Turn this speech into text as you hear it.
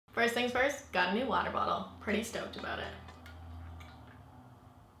First things first, got a new water bottle. Pretty stoked about it.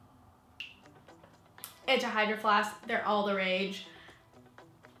 It's a Hydro Flask. They're all the rage.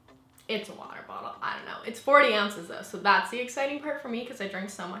 It's a water bottle. I don't know. It's 40 ounces though, so that's the exciting part for me because I drink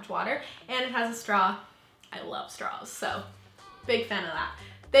so much water. And it has a straw. I love straws, so big fan of that.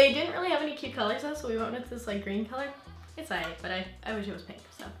 They didn't really have any cute colors though, so we went with this like green color. It's alright, but I wish it was pink,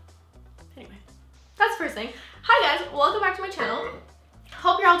 so anyway. That's the first thing. Hi guys, welcome back to my channel.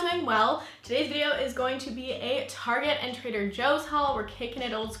 Hope you're all doing well. Today's video is going to be a Target and Trader Joe's haul. We're kicking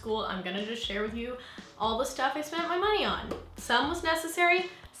it old school. I'm gonna just share with you all the stuff I spent my money on. Some was necessary,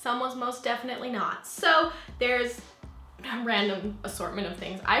 some was most definitely not. So there's a random assortment of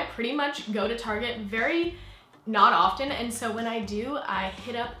things. I pretty much go to Target very not often, and so when I do, I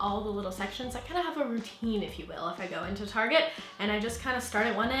hit up all the little sections. I kind of have a routine, if you will, if I go into Target, and I just kind of start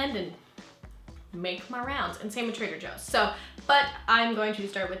at one end and make my rounds, and same with Trader Joe's. So, but I'm going to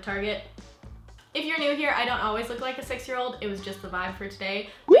start with Target. If you're new here, I don't always look like a 6-year-old. It was just the vibe for today.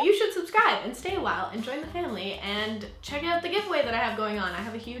 But you should subscribe and stay a while and join the family and check out the giveaway that I have going on. I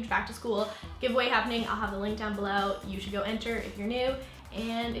have a huge back to school giveaway happening. I'll have the link down below. You should go enter if you're new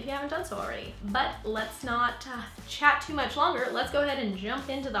and if you haven't done so already. But let's not chat too much longer. Let's go ahead and jump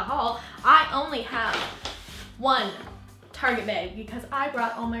into the haul. I only have one Target bag because I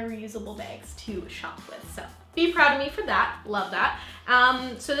brought all my reusable bags to shop with. So be proud of me for that. Love that.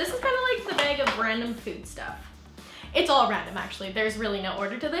 So this is kind of like the bag of random food stuff. It's all random actually. There's really no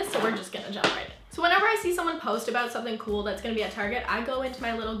order to this, so we're just gonna jump right in. So whenever I see someone post about something cool that's gonna be at Target, I go into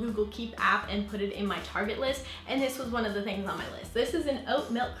my little Google Keep app and put it in my Target list, and this was one of the things on my list. This is an oat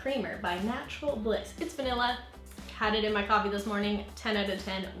milk creamer by Natural Bliss. It's vanilla. Had it in my coffee this morning, 10 out of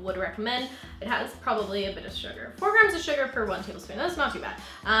 10, would recommend. It has probably a bit of sugar. 4 grams of sugar per 1 tablespoon, that's not too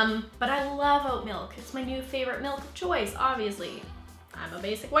bad. But I love oat milk. It's my new favorite milk of choice, obviously. I'm a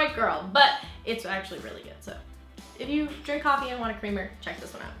basic white girl, but it's actually really good. So if you drink coffee and want a creamer, check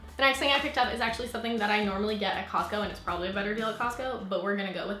this one out. The next thing I picked up is actually something that I normally get at Costco, and it's probably a better deal at Costco, but we're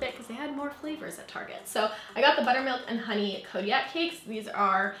gonna go with it because they had more flavors at Target. So I got the buttermilk and honey Kodiak cakes. These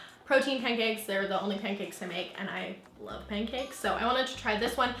are protein pancakes. They're the only pancakes I make, and I love pancakes, so I wanted to try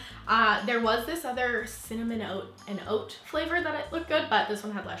this one. There was this other cinnamon oat flavor that it looked good, but this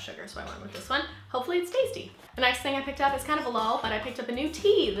one had less sugar, so I went with this one. Hopefully it's tasty. The next thing I picked up is kind of a lull, but I picked up a new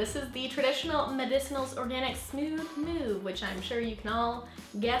tea. This is the Traditional Medicinals Organic Smooth Move, which I'm sure you can all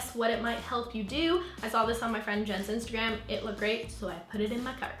guess what it might help you do. I saw this on my friend Jen's Instagram. It looked great, so I put it in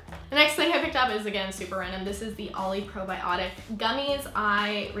my cart. The next thing I picked up is, again, super random. This is the Ollie Probiotic Gummies.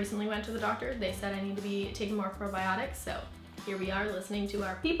 I recently went to the doctor. They said I need to be taking more probiotics, so here we are listening to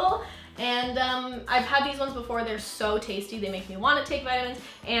our people. And I've had these ones before. They're so tasty. They make me want to take vitamins,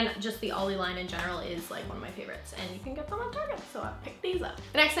 and just the Ollie line in general is like one of my favorites, and you can get them on Target, so I picked these up.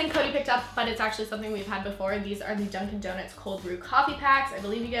 The next thing Cody picked up, but it's actually something we've had before. These are the Dunkin' Donuts cold brew coffee packs. I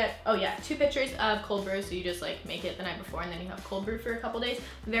believe you get, oh yeah, 2 pitchers of cold brew, so you just like make it the night before and then you have cold brew for a couple days.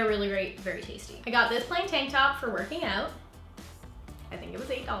 They're really great, very tasty. I got this plain tank top for working out. I think it was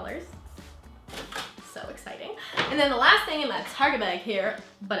 $8. So exciting. And then the last thing in my Target bag here,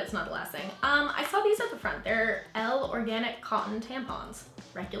 but it's not the last thing, I saw these at the front. They're L Organic Cotton Tampons,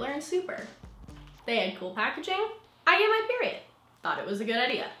 regular and super. They had cool packaging. I get my period. Thought it was a good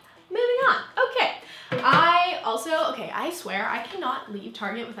idea. Moving on. Okay. I swear I cannot leave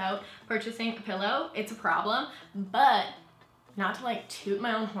Target without purchasing a pillow. It's a problem, but not to like toot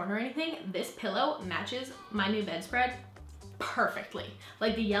my own horn or anything, this pillow matches my new bedspread perfectly.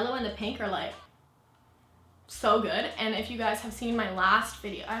 Like the yellow and the pink are like so good. And if you guys have seen my last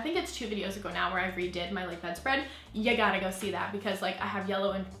video, I think it's 2 videos ago now, where I redid my like bedspread, you gotta go see that, because like I have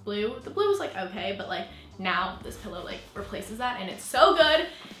yellow and blue. The blue was like okay, but like now this pillow like replaces that, and it's so good.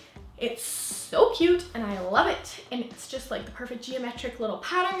 It's so cute and I love it, and it's just like the perfect geometric little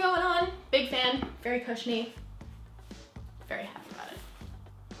pattern going on. Big fan, very cushiony, very happy about it.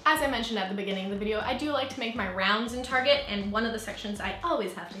 As I mentioned at the beginning of the video, I do like to make my rounds in Target, and one of the sections I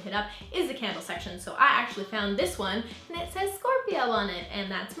always have to hit up is the candle section. So I actually found this one, and it says Scorpio on it,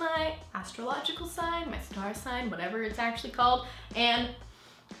 and that's my astrological sign, my star sign, whatever it's actually called, and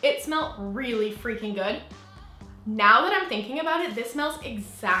it smelled really freaking good. Now that I'm thinking about it, this smells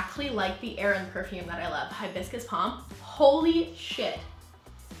exactly like the Erin perfume that I love, Hibiscus Palm. Holy shit.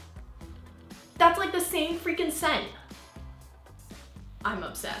 That's like the same freaking scent. I'm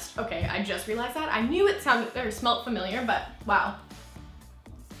obsessed. Okay, I just realized that. I knew it sounded or smelled familiar, but wow.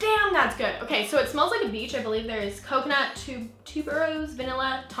 Damn, that's good. Okay, so it smells like a beach. I believe there's coconut, tuberose,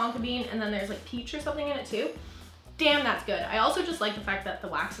 vanilla, tonka bean, and then there's like peach or something in it too. Damn, that's good. I also just like the fact that the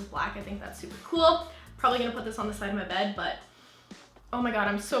wax is black. I think that's super cool. Probably gonna put this on the side of my bed, but Oh my god,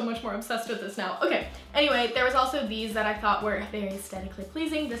 I'm so much more obsessed with this now. Okay, anyway, there was also these that I thought were very aesthetically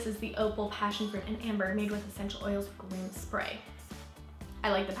pleasing. This is the Opal Passion Fruit and Amber made with essential oils room spray.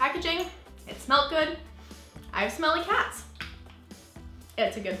 I like the packaging. It smelled good. I have smelly cats.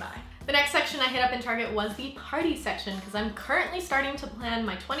 It's a good buy. The next section I hit up in Target was the party section because I'm currently starting to plan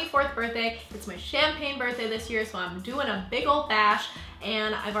my 24th birthday. It's my champagne birthday this year, so I'm doing a big old bash,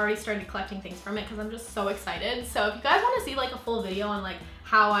 and I've already started collecting things from it because I'm just so excited. So if you guys want to see like a full video on like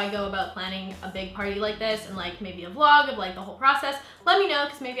how I go about planning a big party like this and like maybe a vlog of like the whole process, let me know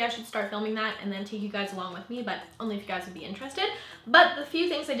because maybe I should start filming that and then take you guys along with me, but only if you guys would be interested. But the few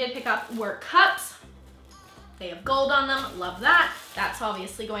things I did pick up were cups. They have gold on them, love that. That's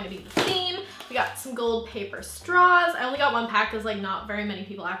obviously going to be the theme. We got some gold paper straws. I only got one pack because like not very many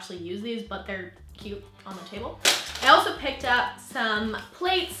people actually use these, but they're cute on the table. I also picked up some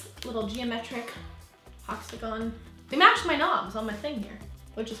plates, little geometric hexagon. They matched my knobs on my thing here,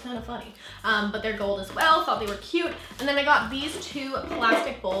 which is kind of funny. But they're gold as well, thought they were cute. And then I got these two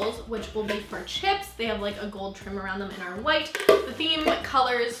plastic bowls, which will be for chips. They have like a gold trim around them and are white. The theme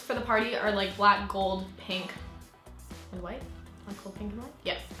colors for the party are like black, gold, pink, and white. Black, gold, pink, and white?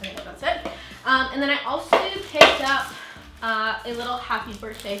 Yeah, I think that's it. And then I also picked up a little happy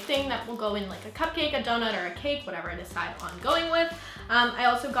birthday thing that will go in like a cupcake, a donut, or a cake, whatever I decide on going with. I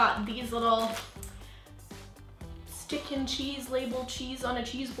also got these little stick and cheese labeled cheese on a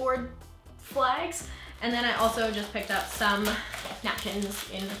cheese board flags. And then I also just picked up some napkins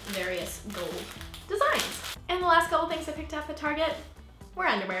in various gold designs. And the last couple things I picked up at Target were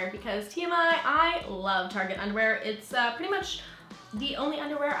underwear because TMI, I love Target underwear. It's pretty much the only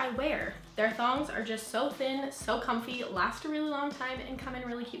underwear I wear. Their thongs are just so thin, so comfy, last a really long time, and come in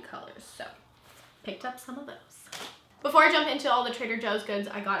really cute colors. So picked up some of those. Before I jump into all the Trader Joe's goods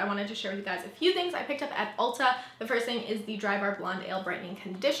I wanted to share with you guys a few things I picked up at ULTA. The first thing is the Dry Bar Blonde Ale Brightening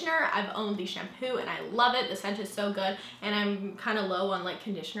Conditioner. I've owned the shampoo and I love it. The scent is so good, and I'm kind of low on like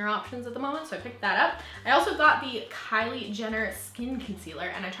conditioner options at the moment, so I picked that up. I also got the Kylie Jenner Skin Concealer,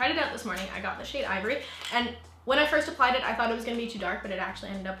 and I tried it out this morning. I got the shade Ivory, and when I first applied it, I thought it was going to be too dark, but it actually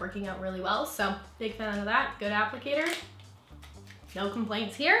ended up working out really well, so big fan of that. Good applicator. No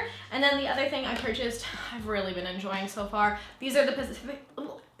complaints here. And then the other thing I purchased, I've really been enjoying so far. These are the Pacifica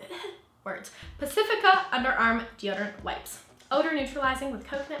Underarm Deodorant Wipes. Odor neutralizing with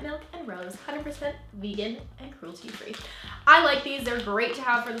coconut milk and rose, 100% vegan and cruelty free. I like these. They're great to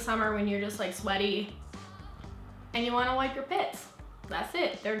have for the summer when you're just like sweaty and you want to wipe your pits. That's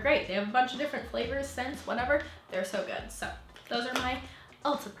it. They're great. They have a bunch of different flavors, scents, whatever. They're so good. So those are my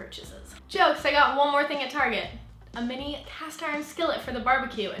ULTA purchases. Jokes, I got one more thing at Target. A mini cast iron skillet for the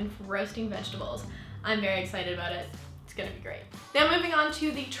barbecue and for roasting vegetables. I'm very excited about it. It's gonna be great. Now moving on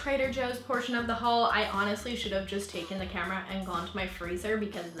to the Trader Joe's portion of the haul, I honestly should have just taken the camera and gone to my freezer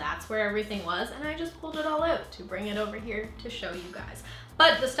because that's where everything was, and I just pulled it all out to bring it over here to show you guys.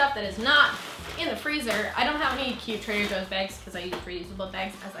 But the stuff that is not in the freezer, I don't have any cute Trader Joe's bags because I use reusable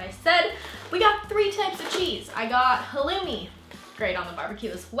bags, as I said. We got 3 types of cheese. I got halloumi. Great on the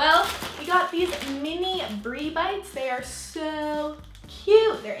barbecue as well. We got these mini brie bites. They are so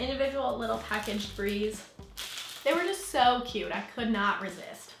cute. They're individual little packaged bries. They were just so cute. I could not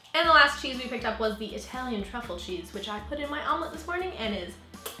resist. And the last cheese we picked up was the Italian truffle cheese, which I put in my omelet this morning and is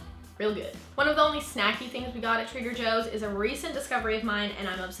real good. One of the only snacky things we got at Trader Joe's is a recent discovery of mine, and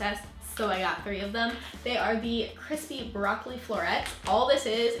I'm obsessed, so I got 3 of them. They are the crispy broccoli florets. All this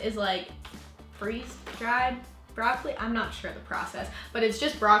is like freeze-dried broccoli. I'm not sure the process, but it's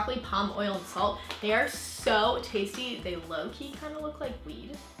just broccoli, palm oil, and salt. They are so tasty. They low-key kind of look like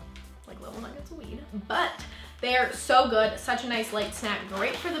weed, like little nuggets of weed, but they are so good. Such a nice light snack.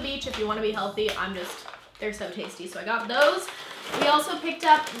 Great for the beach if you want to be healthy. They're so tasty. So I got those. We also picked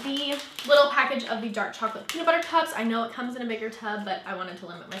up the little package of the dark chocolate peanut butter cups. I know it comes in a bigger tub, but I wanted to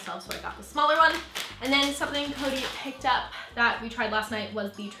limit myself, so I got the smaller one. And then something Cody picked up that we tried last night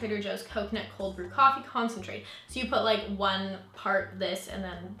was the Trader Joe's Coconut Cold Brew Coffee Concentrate. So you put like 1 part this and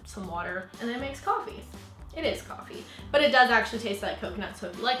then some water, and then it makes coffee. It is coffee, but it does actually taste like coconut. So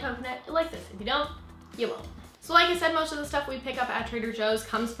if you like coconut, you like this. If you don't, you won't. So like I said, most of the stuff we pick up at Trader Joe's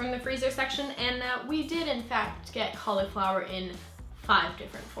comes from the freezer section, and we did in fact get cauliflower in 5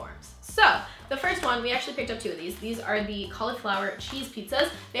 different forms. So the first one, we actually picked up 2 of these. These are the cauliflower cheese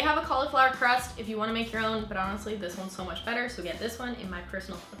pizzas. They have a cauliflower crust if you want to make your own, but honestly this one's so much better, so get this one in my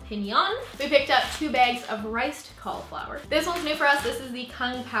personal opinion. We picked up 2 bags of riced cauliflower. This one's new for us. This is the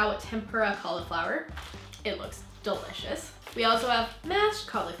Kung Pao tempura cauliflower. It looks delicious. We also have mashed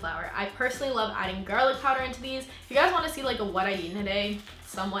cauliflower. I personally love adding garlic powder into these. If you guys want to see like a what I eat in a day,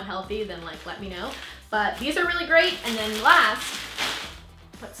 somewhat healthy, then like let me know. But these are really great. And then last,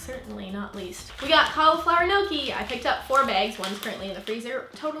 but certainly not least, we got cauliflower gnocchi. I picked up 4 bags. One's currently in the freezer,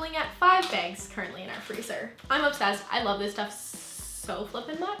 totaling at 5 bags currently in our freezer. I'm obsessed. I love this stuff so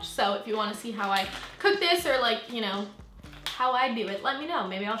flippin' much. So if you want to see how I cook this, or like, you know, how I do it, let me know.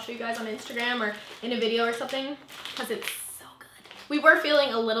 Maybe I'll show you guys on Instagram or in a video or something, because it's so good. We were feeling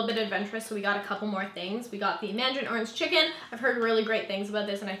a little bit adventurous, so we got a couple more things. We got the mandarin orange chicken. I've heard really great things about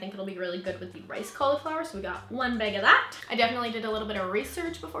this, and I think it'll be really good with the rice cauliflower, so we got 1 bag of that. I definitely did a little bit of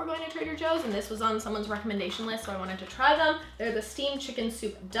research before going to Trader Joe's, and this was on someone's recommendation list, so I wanted to try them. They're the steamed chicken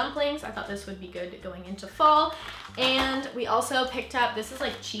soup dumplings. I thought this would be good going into fall. And we also picked up, this is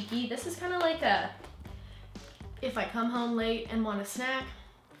like cheeky, this is kind of like a, if I come home late and want a snack,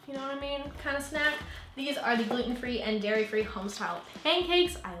 you know what I mean, kind of snack. These are the gluten-free and dairy-free home-style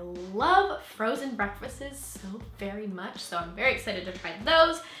pancakes. I love frozen breakfasts so very much, so I'm very excited to try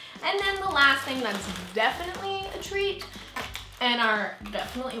those. And then the last thing that's definitely a treat and are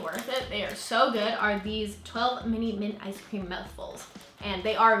definitely worth it, they are so good, are these 12 mini mint ice cream mouthfuls. And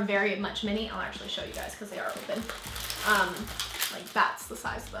they are very much mini. I'll actually show you guys because they are open. Like that's the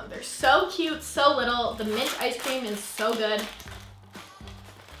size of them. They're so cute, so little. The mint ice cream is so good.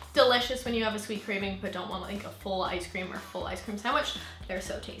 Delicious when you have a sweet craving but don't want like a full ice cream or full ice cream sandwich. They're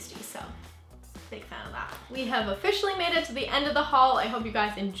so tasty, so big fan of that. We have officially made it to the end of the haul. I hope you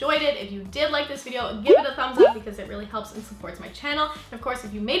guys enjoyed it. If you did like this video, give it a thumbs up because it really helps and supports my channel. And of course,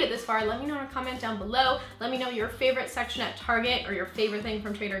 if you made it this far, let me know in a comment down below. Let me know your favorite section at Target or your favorite thing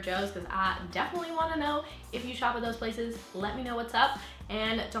from Trader Joe's, because I definitely want to know if you shop at those places. Let me know what's up.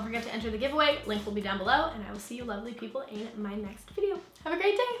 And don't forget to enter the giveaway. Link will be down below, and I will see you lovely people in my next video. Have a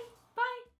great day.